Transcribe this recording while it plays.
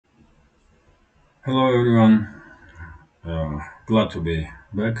Hello everyone, glad to be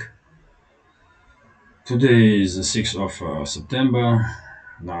back. Today is the 6th of September.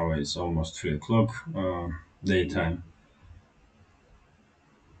 Now it's almost 3 o'clock daytime.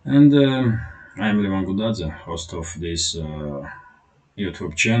 And I'm Levan Gudadze, host of this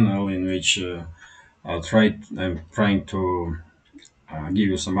YouTube channel in which I'm trying to give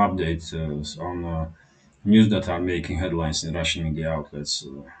you some updates on news that are making headlines in Russian media outlets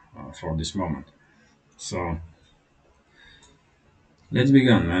for this moment. So let's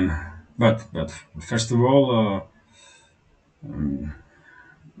begin, man. But first of all,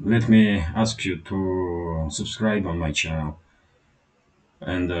 let me ask you to subscribe on my channel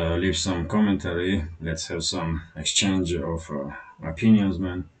and leave some commentary. Let's have some exchange of opinions,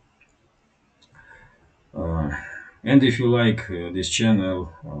 man. Uh, and if you like this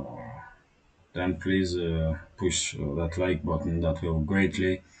channel, then please push that like button. That will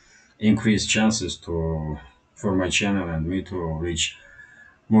greatly increase chances to for my channel and me to reach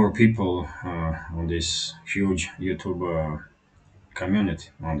more people on this huge YouTube community,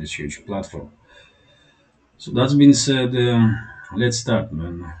 on this huge platform. So that's been said, let's start,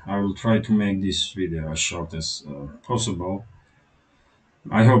 man. I will try to make this video as short as possible.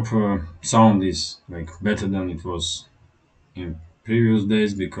 I hope sound is like better than it was in previous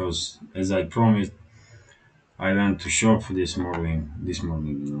days because, as I promised, I went to shop this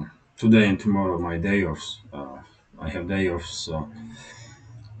morning. Today and tomorrow my day offs. I have day off, so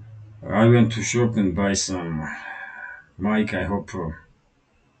I went to shop and buy some mic. I hope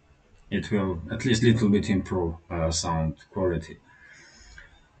it will at least little bit improve sound quality.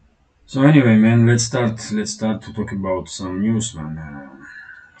 So anyway, man, let's start. Let's start to talk about some news, man.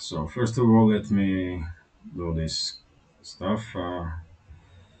 So first of all, let me do this stuff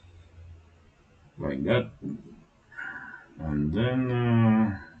like that, and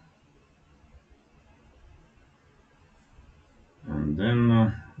then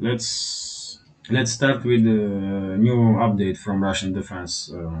let's start with the new update from Russian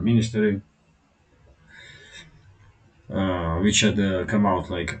Defense Ministry, which had come out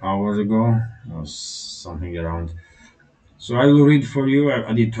like hours ago, or something around. So I will read for you.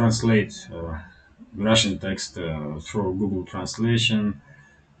 I did translate Russian text through Google Translation.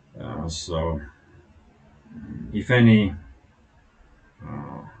 So if any,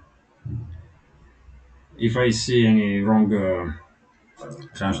 if I see any wrong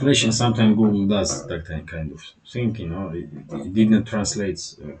translation, sometimes Google does that kind of thing. It didn't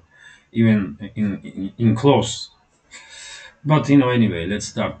translate even in close. But anyway, let's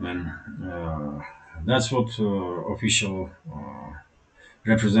start, man. That's what official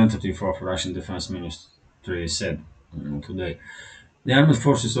representative of Russian Defense Ministry said today. The armed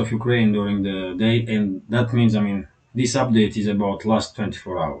forces of Ukraine during the day, and that means, this update is about last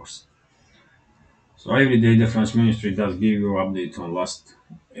 24 hours. So every day Defense Ministry does give you update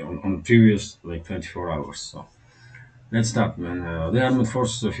on previous like 24 hours. So let's start, man. The armed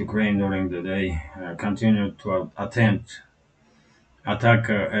forces of Ukraine during the day continued to attempt attack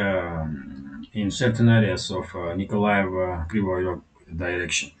in certain areas of Nikolaev Krivoy Rog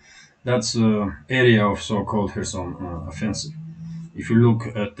direction. That's area of so-called Kherson offensive. If you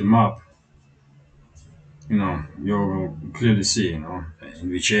look at the map, you will clearly see, in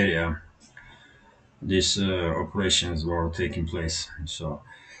which area these operations were taking place. So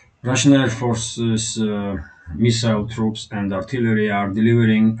Russian Air Force's missile troops and artillery are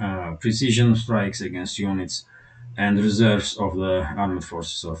delivering precision strikes against units and reserves of the armed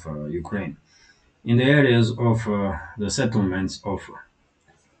forces of Ukraine. In the areas of the settlements of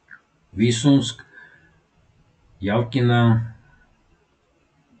Vysunsk, Yalkina,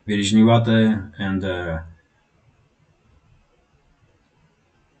 Berezhnevate, and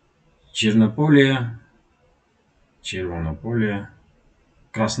Чернополье, Червонополье,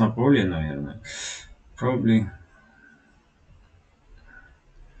 Краснополье, наверное. Probably.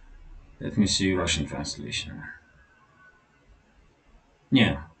 Let me see Russian translation.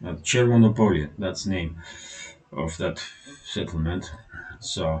 Yeah, Chervonopolye, that's the name of that settlement.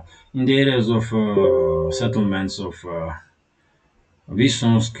 So, in the areas of settlements of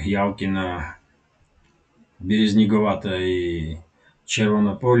Vysunsk, Yalkina, Березниговата и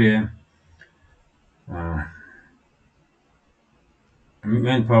Червонополье, uh,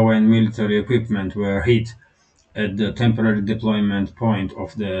 manpower and military equipment were hit at the temporary deployment point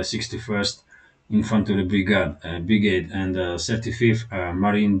of the 61st Infantry Brigade and the 35th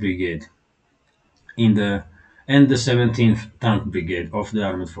Marine Brigade in the and the 17th Tank Brigade of the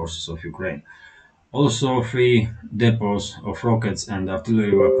Armed Forces of Ukraine. Also, three depots of rockets and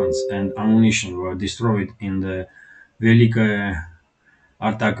artillery weapons and ammunition were destroyed in the Velika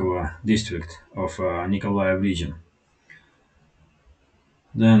Artakovo district of Nikolaev region.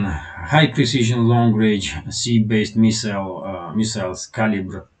 Then high precision long range sea-based missiles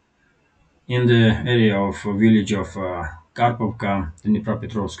caliber in the area of village of Karpovka, the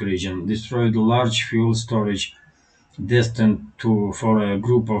Dnipropetrovsk region, destroyed a large fuel storage destined for a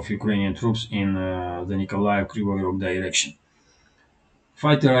group of Ukrainian troops in the Nikolaev Kryvyi Rog direction.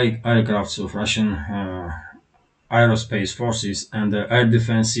 Fighter aircrafts of Russian aerospace forces and air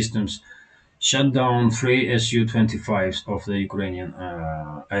defense systems shut down three Su-25s of the Ukrainian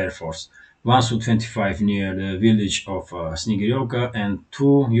Air Force, one Su-25 near the village of Snigirovka and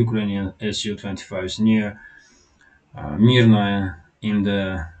two Ukrainian Su-25s near Mirnoe in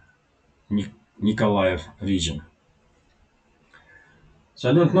the Nikolaev region. So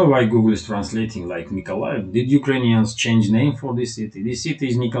I don't know why Google is translating like Nikolaev. Did Ukrainians change name for this city? This city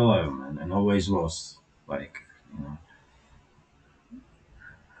is Nikolaev, man, and always was. Like, you know,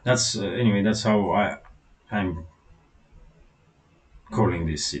 that's anyway. That's how I'm calling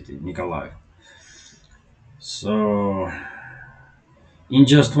this city, Nikolaev. So in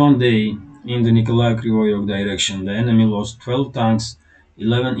just one day, in the Nikolaev Kryvyi Rog direction, the enemy lost 12 tanks,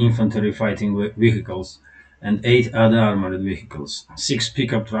 11 infantry fighting vehicles, and 8 other armored vehicles, 6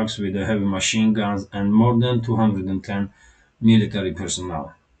 pickup trucks with heavy machine guns, and more than 210 military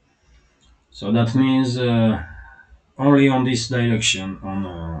personnel. So that means only on this direction,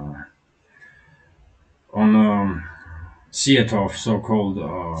 on Sietov, so-called,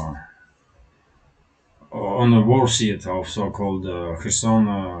 on the war theater of so-called Kherson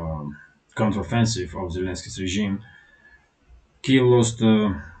counteroffensive of Zelensky's regime, Kiev lost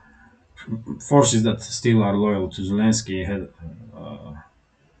forces that still are loyal to Zelensky had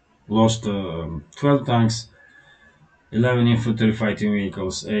lost 12 tanks, 11 infantry fighting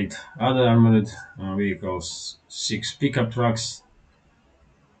vehicles, 8 other armored vehicles, 6 pickup trucks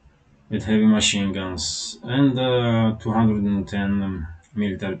with heavy machine guns, and 210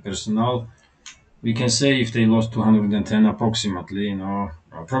 military personnel. We can say if they lost 210 approximately,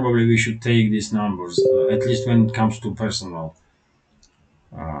 probably we should take these numbers, at least when it comes to personnel,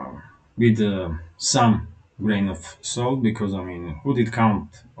 uh, with some grain of salt, because I mean, who did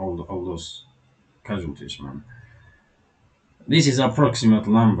count all those casualties, man? This is approximate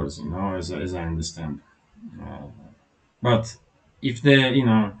numbers, as I understand. Uh, but if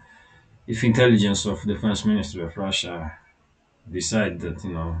if intelligence of defense ministry of Russia decide that,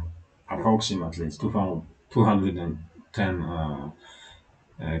 approximately it's 210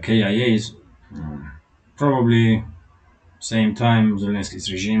 KIAs, probably same time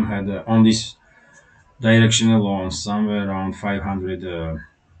Zelensky's regime had on this direction alone somewhere around 500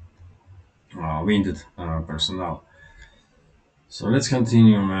 wounded personnel. So let's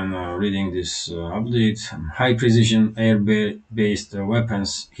continue, man, reading this update. High precision air-based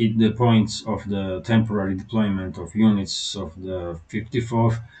weapons hit the points of the temporary deployment of units of the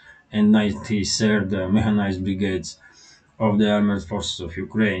 54th and 93rd Mechanized Brigades of the Armored Forces of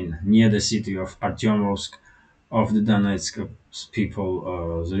Ukraine near the city of Artyomovsk of the Donetsk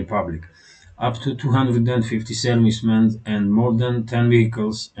People's Republic. Up to 250 servicemen and more than 10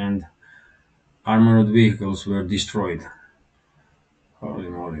 vehicles and armored vehicles were destroyed. Holy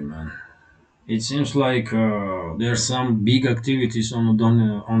moly, man! It seems like there's some big activities in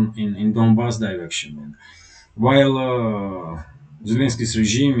Donbass direction. Man. While Zelensky's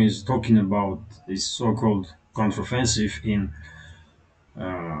regime is talking about this so-called counteroffensive in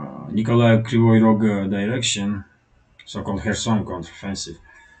Nikolaev Kryvyi Rog direction, so-called Kherson counteroffensive.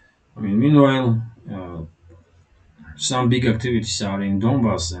 I mean, meanwhile, some big activities are in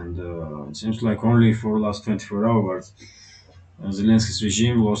Donbass, and it seems like only for the last 24 hours, Zelensky's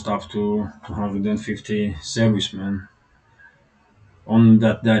regime lost up to 250 servicemen on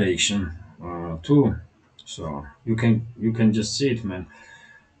that direction too. So you can just see it, man.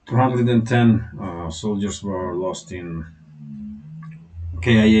 210 soldiers were lost in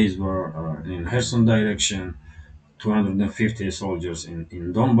KIAs were in Kherson direction. 250 soldiers in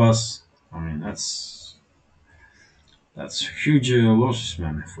Donbass. I mean that's huge losses,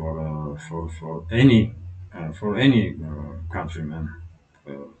 man, for any country, man.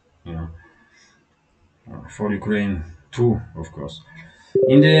 Uh, you know, for Ukraine too, of course.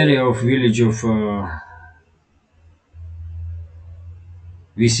 In the area of village of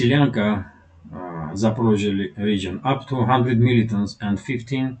Visilyanka, Zaporizhia region, up to 100 militants and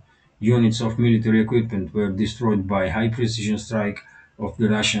 15 units of military equipment were destroyed by high-precision strike of the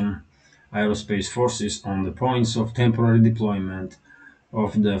Russian aerospace forces on the points of temporary deployment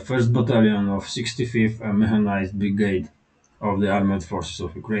of the 1st Battalion of 65th Mechanized Brigade of the Armored Forces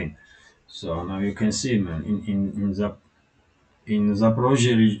of Ukraine. So now you can see, man, in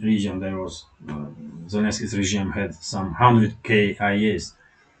Zaporizhia region, there was Zelensky's regime had some 100k IS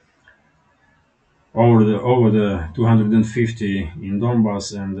over the 250 in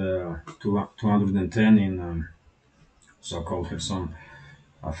Donbass and 210 in so-called Kherson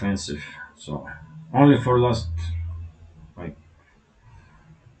offensive. So only for last like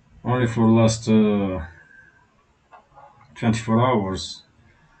only for last 24 hours,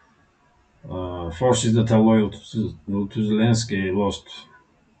 forces that are loyal to Zelensky lost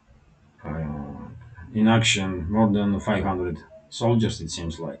uh, in action more than 500 soldiers. It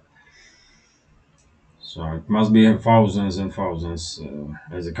seems like. So it must be thousands and thousands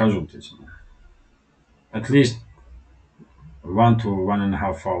as a casualties. At least 1 to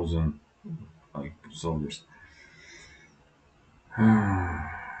 1.5 thousand like soldiers.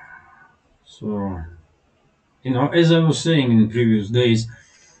 So as I was saying in previous days,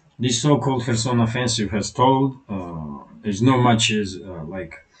 this so-called Kherson offensive has told. There's no much as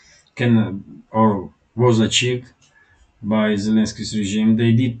like can or was achieved by Zelensky's regime.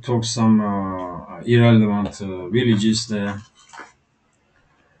 They did took some irrelevant villages there,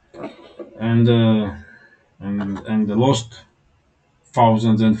 and lost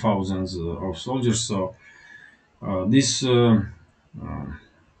thousands and thousands of soldiers. So this uh,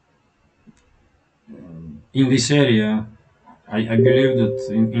 in this area, I believe that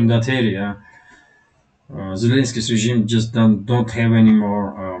in that area, Zelensky's regime just don't have any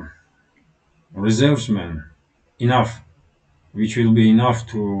more reservesmen enough, which will be enough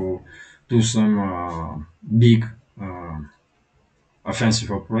to do some big uh,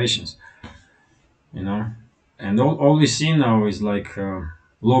 offensive operations. You know, and all we see now is like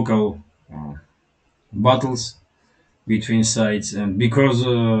local battles between sides, and because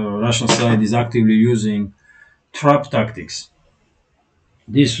Russian side is actively using trap tactics,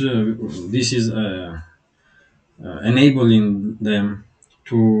 this is enabling them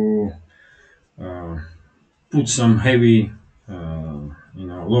to uh, put some heavy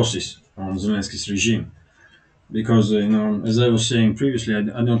losses on Zelensky's regime. Because as I was saying previously, I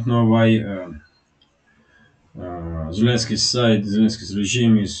don't know why Zelensky's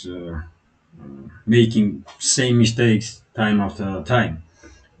regime is making same mistakes time after time.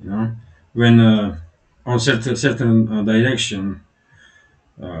 You know, when on certain direction,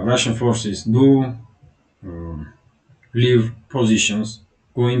 Russian forces do uh, leave positions,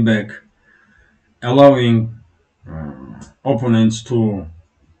 going back, allowing opponents to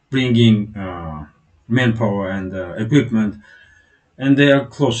bring in manpower and equipment, and they are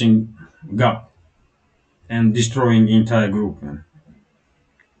closing gap and destroying entire group. Man.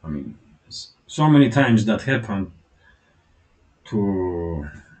 I mean, so many times that happened to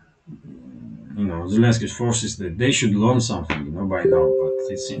Zelensky's forces that they should learn something, by now.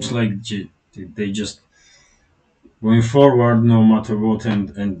 But it seems like they just going forward no matter what,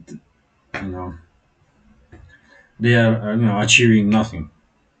 and you know they are achieving nothing,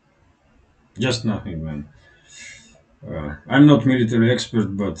 just nothing, man. I'm not military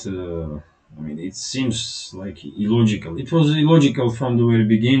expert, but I mean it seems like illogical. It was illogical from the very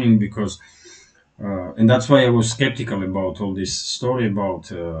beginning because, and that's why I was skeptical about all this story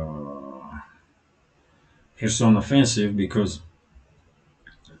about Kherson offensive because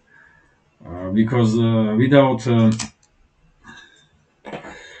without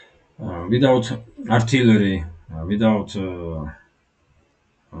artillery, without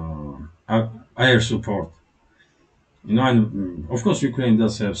air support. And of course, Ukraine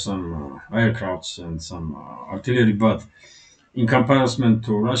does have some aircrafts and some artillery, but in comparison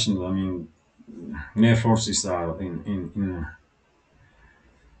to Russians, I mean, air forces are in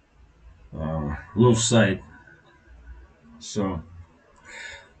loose side. So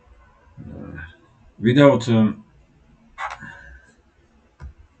without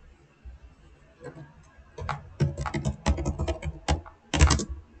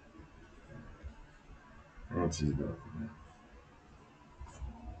what is that?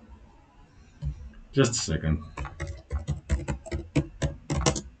 Just a second.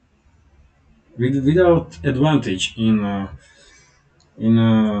 Without advantage in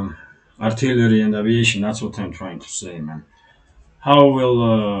artillery and aviation, that's what I'm trying to say, man. How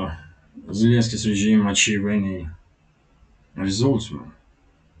will Zelensky's regime achieve any results, man?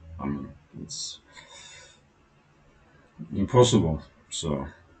 I mean, it's impossible. So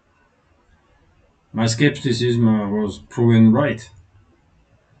my skepticism was proven right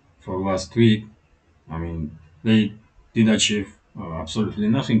for last week. I mean, they did achieve absolutely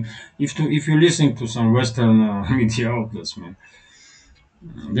nothing. If you listen to some Western media outlets, man,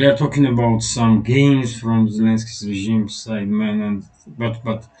 they are talking about some gains from Zelensky's regime side, man, and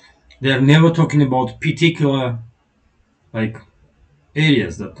but they are never talking about particular like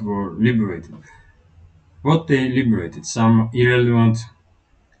areas that were liberated. What they liberated? Some irrelevant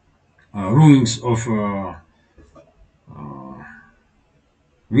ruins of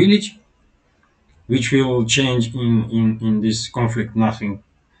village, which will change in this conflict nothing.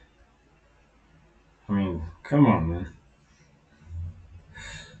 I mean, come on, man.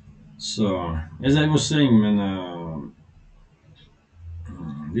 So, as I was saying, man,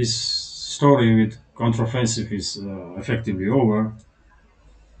 this story with counteroffensive is effectively over.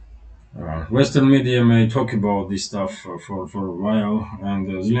 Western media may talk about this stuff for a while, and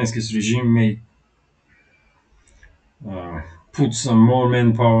Zelensky's regime may uh, put some more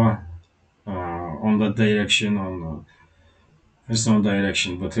manpower on that direction, on western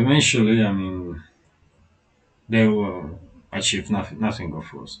direction. But eventually, I mean, they will achieve nothing, of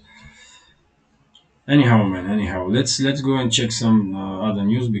course. Anyhow, man. Anyhow, let's go and check some other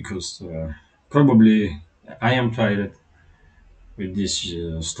news because probably I am tired with these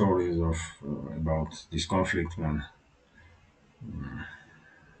stories of about this conflict, man.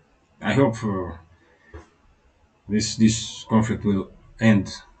 I hope this conflict will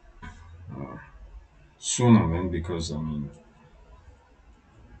end sooner, man. Because I mean,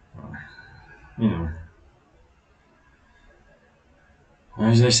 you know,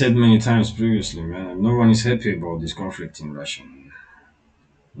 as I said many times previously, man, no one is happy about this conflict in Russia.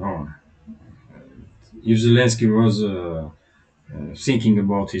 No one. If Zelensky was thinking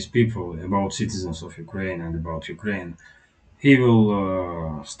about his people, about citizens of Ukraine and about Ukraine, he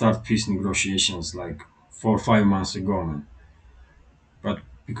will start peace negotiations like 4 or 5 months ago, man. But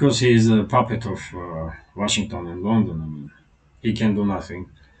because he is a puppet of Washington and London, I mean, he can do nothing.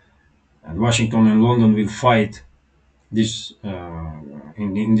 And Washington and London will fight this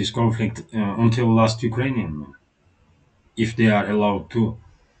in this conflict until last Ukrainian, man, if they are allowed to.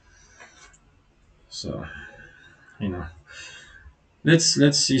 So you know,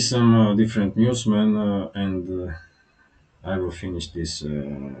 let's see some different news, man, and I will finish this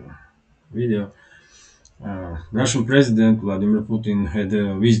video. Russian President Vladimir Putin had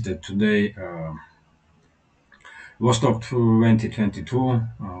visited today Vostok 2022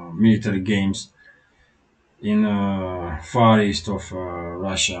 military games in far east of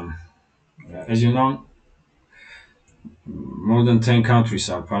Russia. As you know, more than 10 countries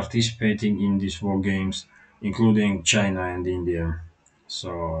are participating in these war games, including China and India.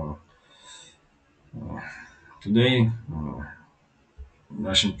 So today,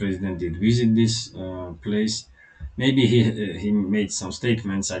 Russian president did visit this place. Maybe he made some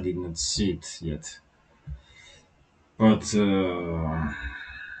statements. I did not see it yet, but you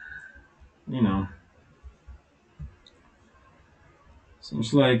know,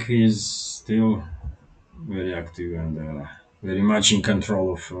 seems like he's still very active and very much in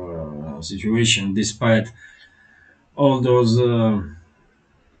control of situation, despite all those uh,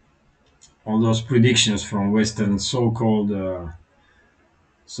 all those predictions from Western so-called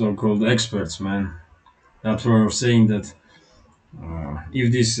experts, man, that were saying that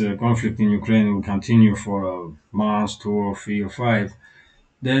if this conflict in Ukraine will continue for a month, 2 or 3 or 5,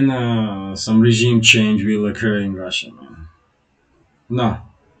 then some regime change will occur in Russia, man. No,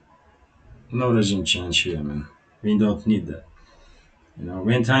 no regime change here, man. We don't need that. You know,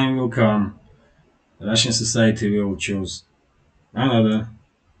 when time will come, Russian society will choose another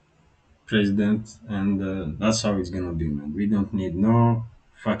president, and that's how it's gonna be, man. We don't need no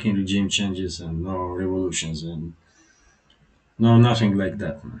fucking regime changes and no revolutions and no nothing like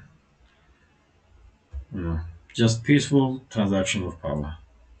that, man. You know, just peaceful transaction of power.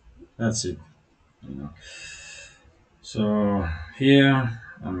 That's it. You know. So here,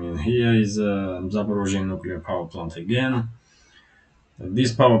 I mean, here is Zaporizhia nuclear power plant again.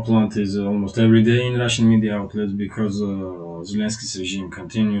 This power plant is almost every day in Russian media outlets because Zelensky's regime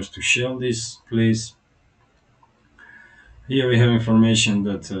continues to shell this place. Here we have information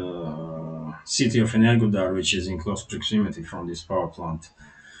that city of Energodar, which is in close proximity from this power plant,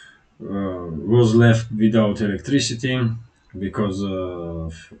 was left without electricity because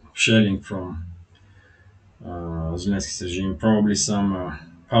of shelling from Zelensky's regime. Probably some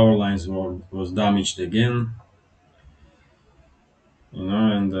power lines was damaged again, you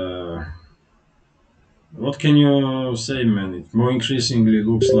know. And what can you say, man? It more increasingly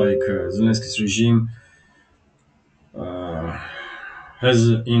looks like Zelensky's regime uh, has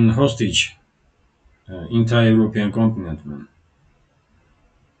in hostage entire European continent, man.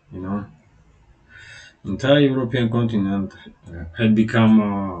 You know, entire European continent had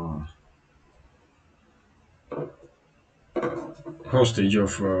become hostage of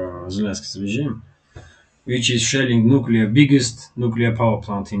Zelensky's regime, which is shelling biggest nuclear power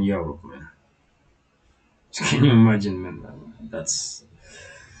plant in Europe, man. Can you imagine, man? That's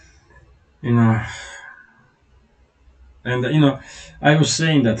you know, and I was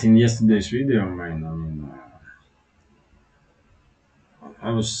saying that in yesterday's video, man. I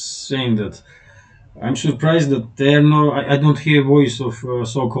was saying that I'm surprised that there no. I don't hear voice of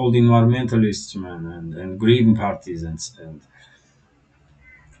so-called environmentalists, man, and green parties and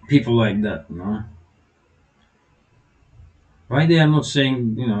people like that. Why they are not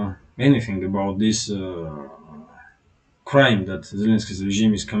saying anything about this crime that Zelensky's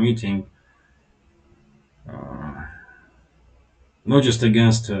regime is committing, uh, not just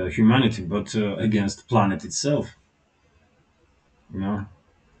against humanity but against planet itself. You know,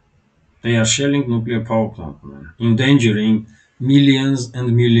 they are shelling nuclear power plant, man, endangering millions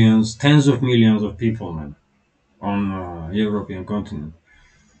and millions, tens of millions of people, man, on European continent.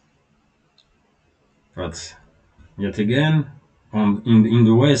 But yet again, in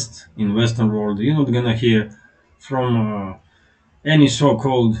the West, in Western world, you're not gonna hear from any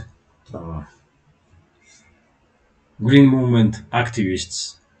so-called uh, green movement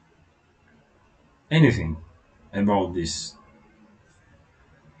activists anything about this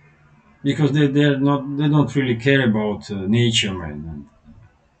because they don't really care about nature, man, and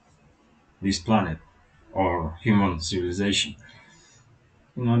this planet or human civilization.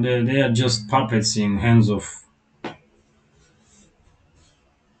 They are just puppets in hands of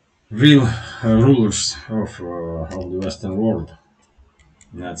real rulers of the Western world.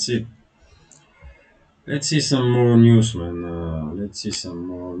 That's it. Let's see some more news, man. Let's see some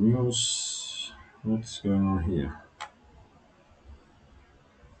more news. What's going on here?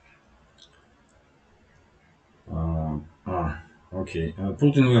 Uh, ah, okay.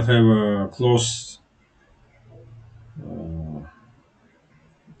 Putin will have a close. Uh,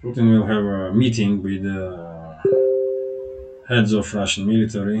 Putin will have a meeting with heads of Russian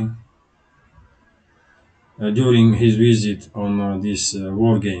military during his visit on these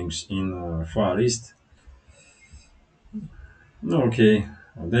war games in Far East. Okay,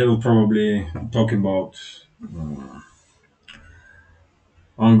 they will probably talk about uh,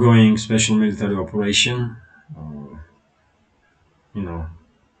 ongoing special military operation. Uh, you know,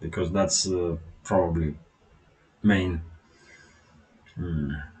 because that's probably main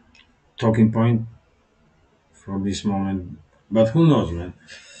talking point for this moment. But who knows, man?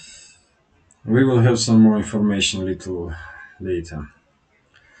 We will have some more information a little later.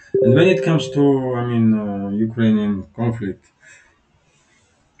 And when it comes to, Ukrainian conflict,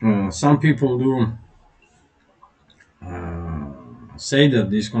 some people do uh, say that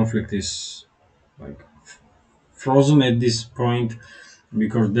this conflict is like frozen at this point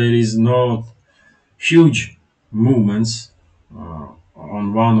because there is no huge movements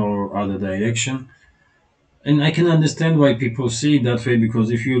on one or other direction. And I can understand why people see it that way because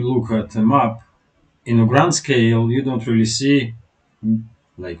if you look at a map in a grand scale, you don't really see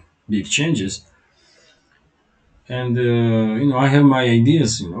like big changes. And I have my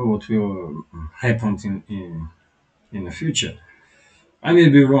ideas. What will happen in the future. I may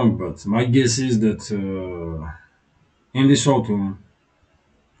be wrong, but my guess is that in this autumn,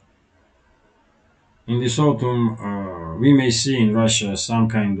 we may see in Russia some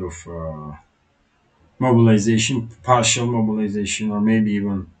kind of mobilization, partial mobilization, or maybe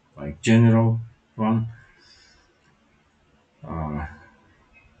even like general one. Uh,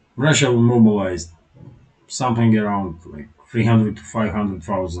 Russia will mobilize something around like 300 to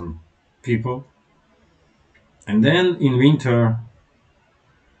 500,000 people, and then in winter,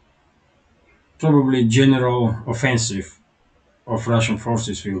 probably general offensive of Russian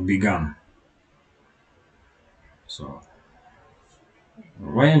forces will begin. So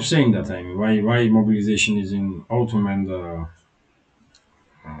why I'm saying that? I mean, why mobilization is in autumn and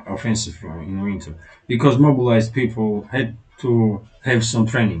offensive in winter? Because mobilized people had to have some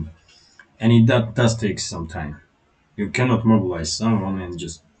training, and it that does take some time. You cannot mobilize someone and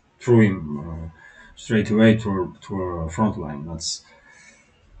just throw him straight away to a front line. That's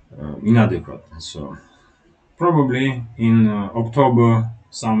inadequate. So probably in October,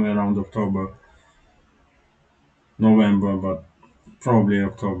 somewhere around October, November, but probably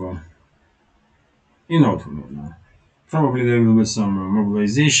October in autumn. Probably there will be some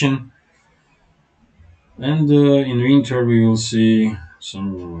mobilization, and in winter we will see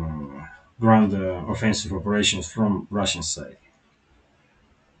some grand offensive operations from Russian side.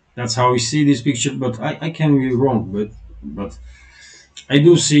 That's how we see this picture, but I can be wrong, but I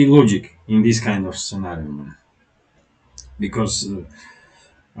do see logic in this kind of scenario, man. Because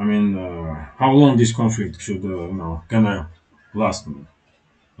how long this conflict should gonna last, man?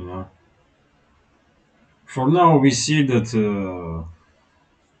 You know, for now we see that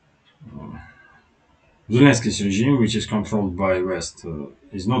Zelensky's regime, which is controlled by West,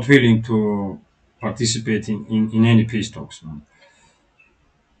 is not willing to participate in any peace talks. Man.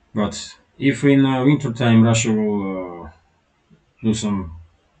 But if in wintertime Russia will do some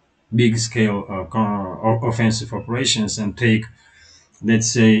big scale offensive operations and take,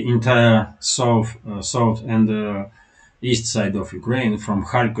 let's say, entire south and east side of Ukraine from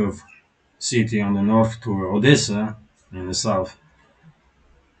Kharkov city on the north to Odessa in the south,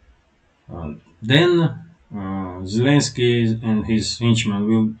 then Zelensky and his henchmen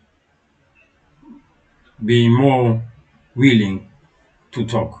will be more willing to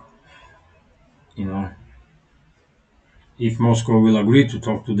talk. You know, if Moscow will agree to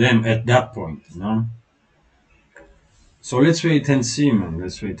talk to them at that point. So let's wait and see, man.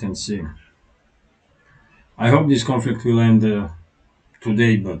 Let's wait and see. I hope this conflict will end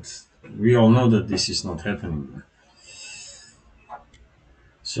today, but we all know that this is not happening.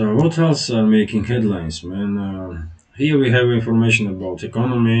 So what else are making headlines, man? Here we have information about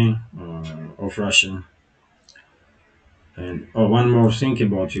economy of Russia. And one more thing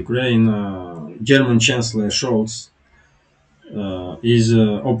about Ukraine. German Chancellor Scholz is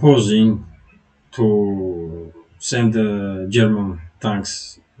opposing to send German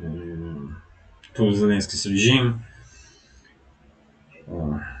tanks to Zelensky's regime.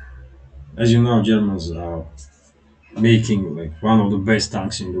 Uh, as you know, Germans are making like one of the best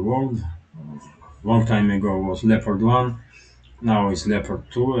tanks in the world. Long time ago was Leopard 1, now it's Leopard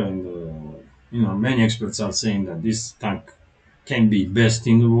 2, and many experts are saying that this tank can be best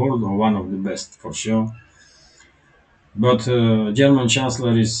in the world or one of the best for sure. But German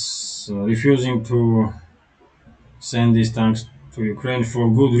Chancellor is refusing to send these tanks to Ukraine for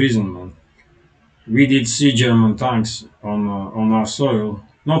good reason, man. We did see German tanks on our soil,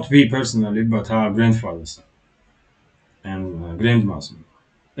 not we personally, but our grandfathers and grandmothers.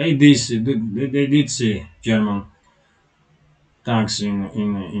 They did see German tanks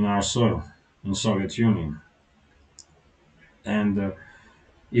in our soil, in Soviet Union. And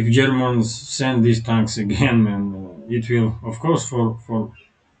if Germans send these tanks again, man, it will, of course,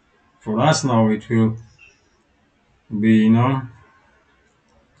 for us now, it will be, uh,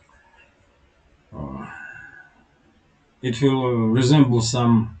 it will resemble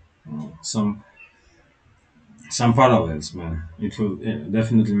some parallels, man. It will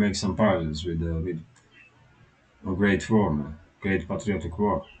definitely make some parallels with a great war, man, great patriotic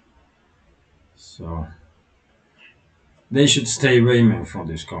war. So they should stay away, man, from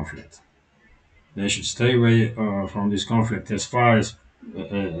this conflict. They should stay away from this conflict as far as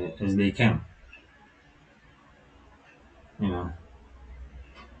they can. You know,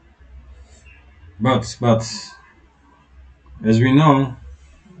 but as we know,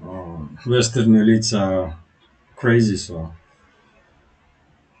 Western elites are crazy, so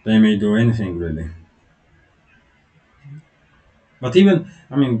they may do anything really. But even,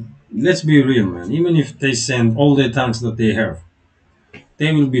 I mean, let's be real, man. Even if they send all the tanks that they have,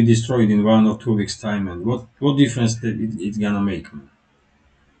 they will be destroyed in 1 or 2 weeks' time. And what difference it's gonna make, man?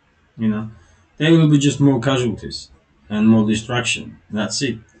 You know, there will be just more casualties and more destruction. That's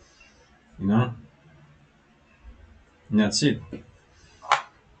it. You know, and that's it.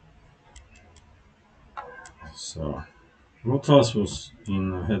 So, what else was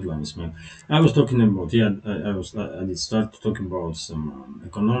in headlines, man? I was talking about, yeah, I did start talking about some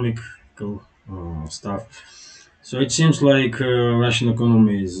economical stuff. So it seems like Russian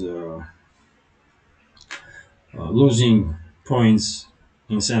economy is losing points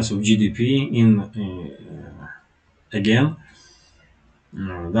in sense of GDP in again.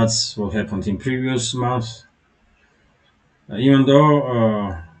 That's what happened in previous months. Even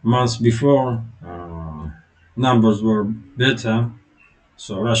though months before numbers were better,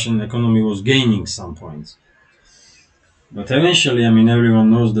 so Russian economy was gaining some points. But eventually, I mean, everyone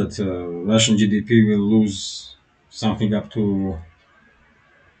knows that Russian GDP will lose something up to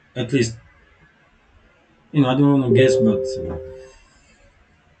at least, I don't want to guess, but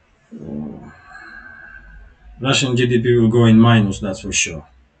Russian GDP will go in minus. That's for sure.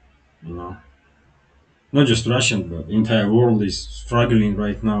 You know, not just Russian, but the entire world is struggling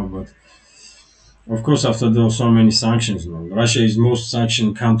right now. But of course, after those so many sanctions, Russia is most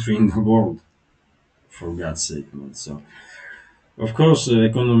sanctioned country in the world, for God's sake, man. So of course, the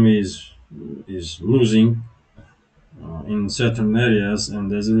economy is losing in certain areas,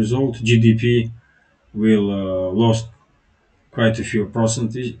 and as a result, GDP will lost quite a few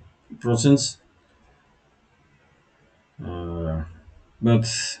percents. Uh, but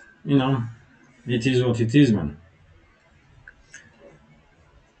it is what it is, man.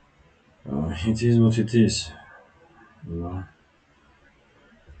 It is what it is. You know.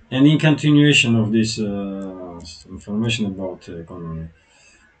 And in continuation of this information about economy,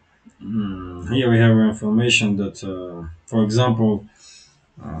 here we have information that, for example,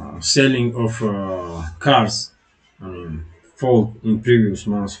 selling of cars, I mean, fall in previous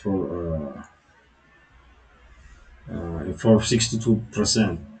months for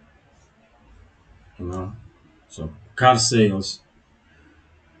 62%. You know, so car sales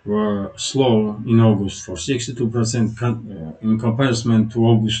were slow in August for 62% in comparison to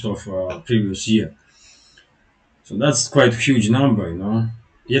August of previous year. So that's quite a huge number, you know.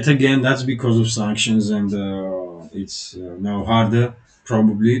 Yet again, that's because of sanctions, and it's now harder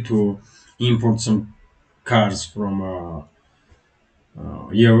probably to import some cars from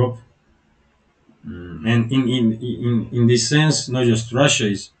Europe. And in this sense, not just Russia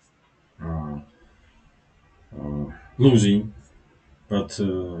is uh, losing, but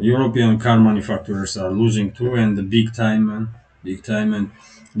European car manufacturers are losing too, and the big time, man, big time. And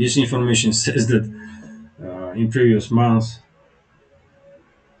this information says that in previous months,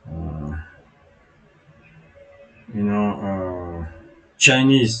 uh,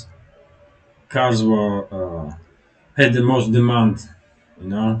 Chinese cars were had the most demand, you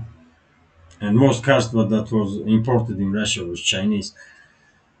know, and most cars that was imported in Russia was Chinese.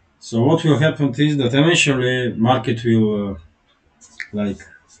 So what will happen is that eventually market will like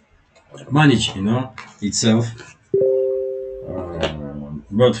manage, itself.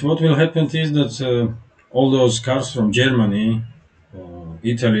 But what will happen is that all those cars from Germany,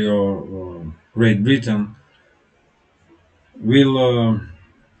 Italy, or Great Britain will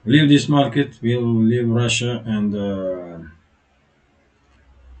leave this market, will leave Russia, and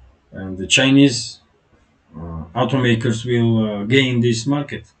the Chinese automakers will gain this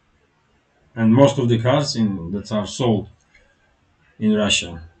market. And most of the cars that are sold in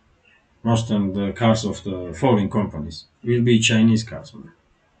Russia, most of the cars of the foreign companies, will be Chinese cars, man.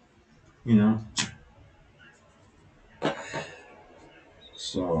 You know.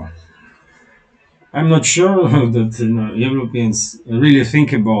 So I'm not sure that Europeans really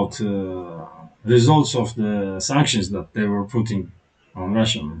think about results of the sanctions that they were putting on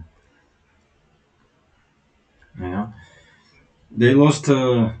Russia. Man. You know, they lost.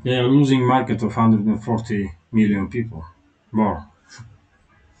 They are losing market of 140 million people more.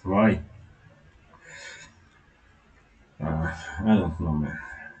 Why? I don't know, man.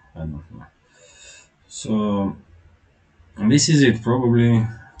 I don't know. So this is it probably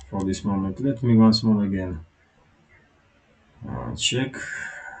for this moment. Let me once more again check.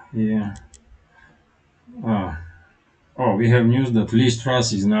 Yeah. Ah. Oh, we have news that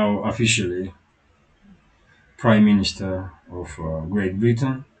Truss is now officially Prime Minister of Great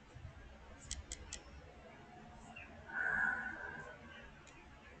Britain.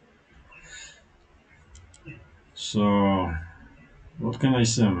 So, what can I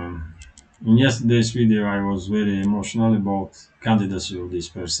say, man? In yesterday's video, I was very emotional about candidacy of this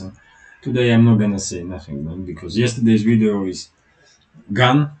person. Today, I'm not gonna say nothing, man, because yesterday's video is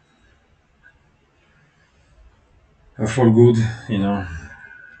gone for good, you know.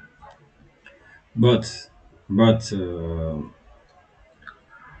 But, but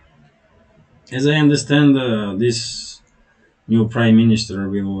as I understand, this new Prime Minister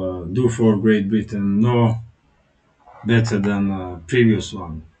will do for Great Britain no better than previous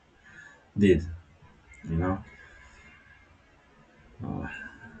one did, you know.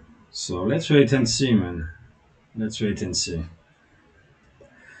 So let's wait and see, man. Let's wait and see.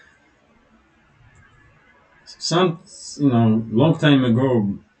 Some, long time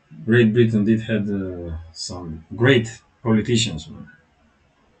ago, Great Britain did had some great politicians, man.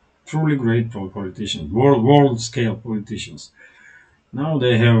 Truly great politicians, world scale politicians. Now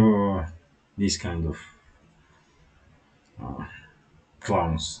they have this kind of uh,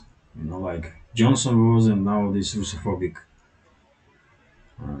 clowns, like Johnson was, and now this Russophobic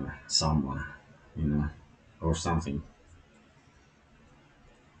someone, you know, or something.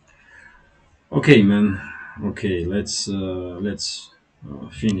 Okay, man. Okay, let's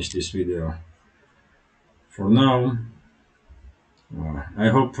finish this video. For now, I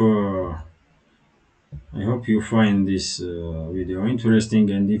hope you find this video interesting,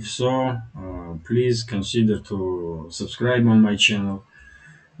 and if so, please consider to subscribe on my channel,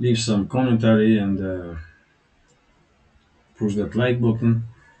 leave some commentary, and push that like button.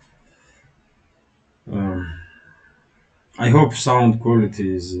 Um, I hope sound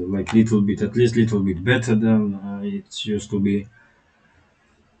quality is like at least little bit better than it used to be.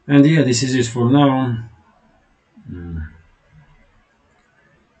 And yeah, this is it for now. Mm,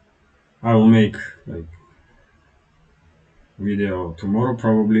 I will make like video tomorrow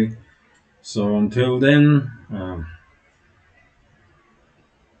probably. So until then,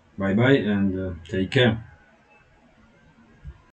 Bye bye and take care.